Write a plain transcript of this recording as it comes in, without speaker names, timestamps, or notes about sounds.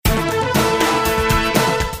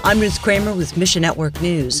I'm Ruth Kramer with Mission Network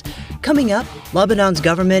News. Coming up, Lebanon's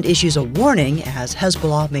government issues a warning as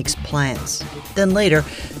Hezbollah makes plans. Then later,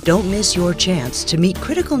 don't miss your chance to meet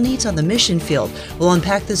critical needs on the mission field. We'll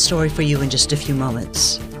unpack this story for you in just a few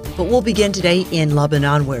moments. But we'll begin today in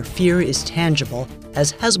Lebanon, where fear is tangible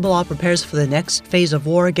as Hezbollah prepares for the next phase of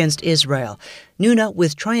war against Israel. Nuna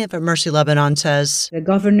with Triumph at Mercy Lebanon says, the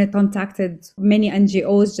governor contacted many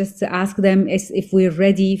NGOs just to ask them if we're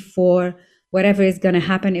ready for whatever is going to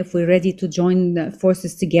happen, if we're ready to join the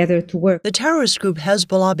forces together to work. The terrorist group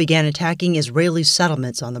Hezbollah began attacking Israeli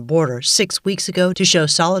settlements on the border 6 weeks ago to show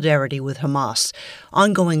solidarity with Hamas.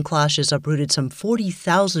 Ongoing clashes uprooted some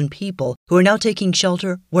 40,000 people who are now taking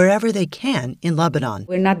shelter wherever they can in Lebanon.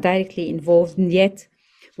 We're not directly involved yet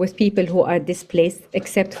with people who are displaced,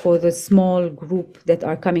 except for the small group that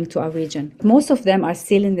are coming to our region. Most of them are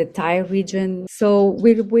still in the Tyre region, so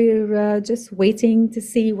we're just waiting to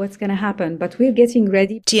see what's going to happen, but we're getting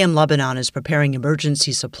ready. TM Lebanon is preparing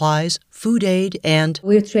emergency supplies, food aid, and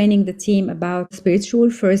we're training the team about spiritual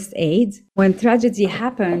first aid. When tragedy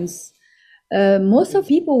happens, most of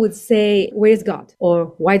people would say, where is God? Or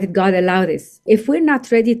why did God allow this? If we're not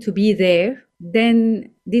ready to be there, then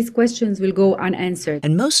these questions will go unanswered.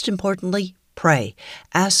 And most importantly, pray.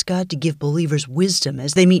 Ask God to give believers wisdom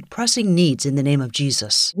as they meet pressing needs in the name of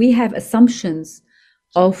Jesus. We have assumptions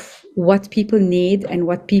of what people need and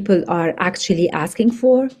what people are actually asking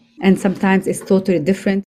for, and sometimes it's totally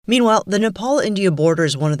different. Meanwhile, the Nepal-India border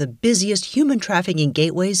is one of the busiest human trafficking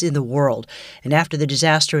gateways in the world. And after the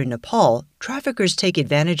disaster in Nepal, traffickers take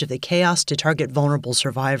advantage of the chaos to target vulnerable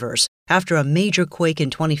survivors. After a major quake in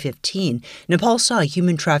 2015, Nepal saw a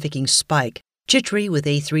human trafficking spike. Chitri with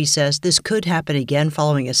A3 says this could happen again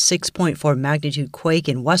following a 6.4 magnitude quake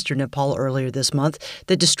in western Nepal earlier this month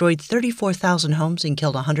that destroyed 34,000 homes and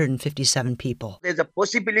killed 157 people. There's a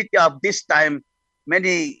possibility of this time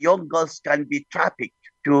many young girls can be trafficked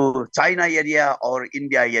to China area or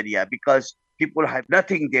India area because people have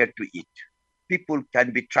nothing there to eat. People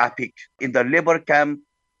can be trafficked in the labor camp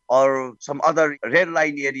or some other red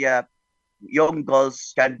line area. Young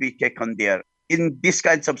girls can be taken there. In this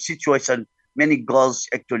kinds of situation, many girls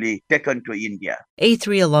actually taken to India.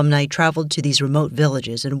 A3 alumni traveled to these remote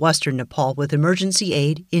villages in western Nepal with emergency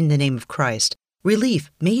aid in the name of Christ.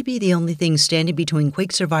 Relief may be the only thing standing between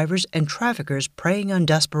quake survivors and traffickers preying on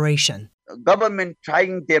desperation. Government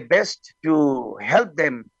trying their best to help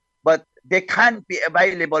them, but they can't be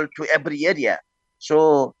available to every area.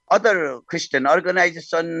 So other Christian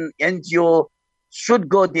organization, NGO should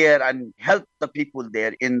go there and help the people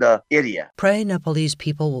there in the area. Pray Nepalese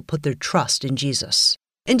people will put their trust in Jesus.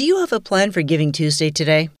 And do you have a plan for Giving Tuesday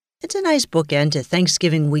today? It's a nice bookend to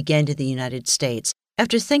Thanksgiving weekend in the United States.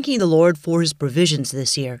 After thanking the Lord for his provisions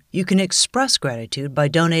this year, you can express gratitude by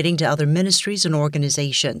donating to other ministries and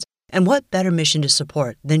organizations. And what better mission to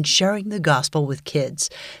support than sharing the gospel with kids?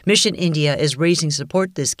 Mission India is raising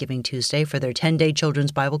support this Giving Tuesday for their 10-day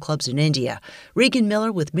children's Bible clubs in India. Regan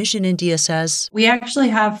Miller with Mission India says, we actually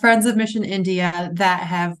have friends of Mission India that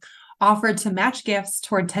have offered to match gifts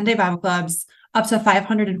toward 10-day Bible clubs up to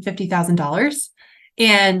 $550,000.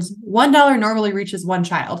 And $1 normally reaches one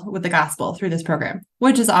child with the gospel through this program,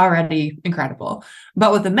 which is already incredible.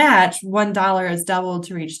 But with the match, $1 is doubled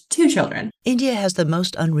to reach 2 children. India has the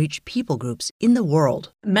most unreached people groups in the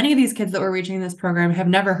world. Many of these kids that we're reaching in this program have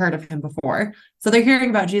never heard of him before. So they're hearing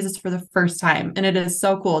about Jesus for the first time. And it is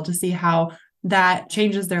so cool to see how that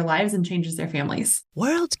changes their lives and changes their families.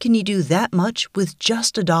 Where else can you do that much with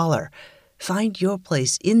just $1? Find your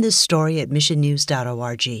place in this story at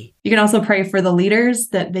missionnews.org. You can also pray for the leaders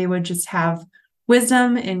that they would just have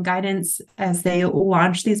wisdom and guidance as they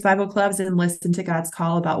launch these Bible clubs and listen to God's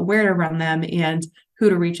call about where to run them and who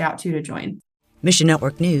to reach out to join. Mission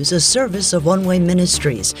Network News, a service of One Way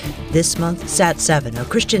Ministries. This month, Sat7, a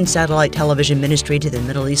Christian satellite television ministry to the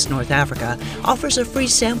Middle East, North Africa, offers a free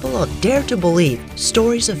sample of Dare to Believe,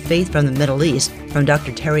 Stories of Faith from the Middle East, from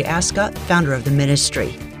Dr. Terry Ascott, founder of the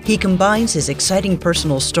ministry. He combines his exciting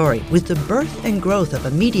personal story with the birth and growth of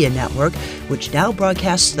a media network which now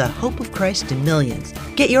broadcasts the hope of Christ to millions.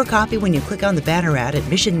 Get your copy when you click on the banner ad at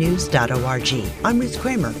missionnews.org. I'm Ruth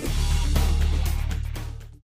Kramer.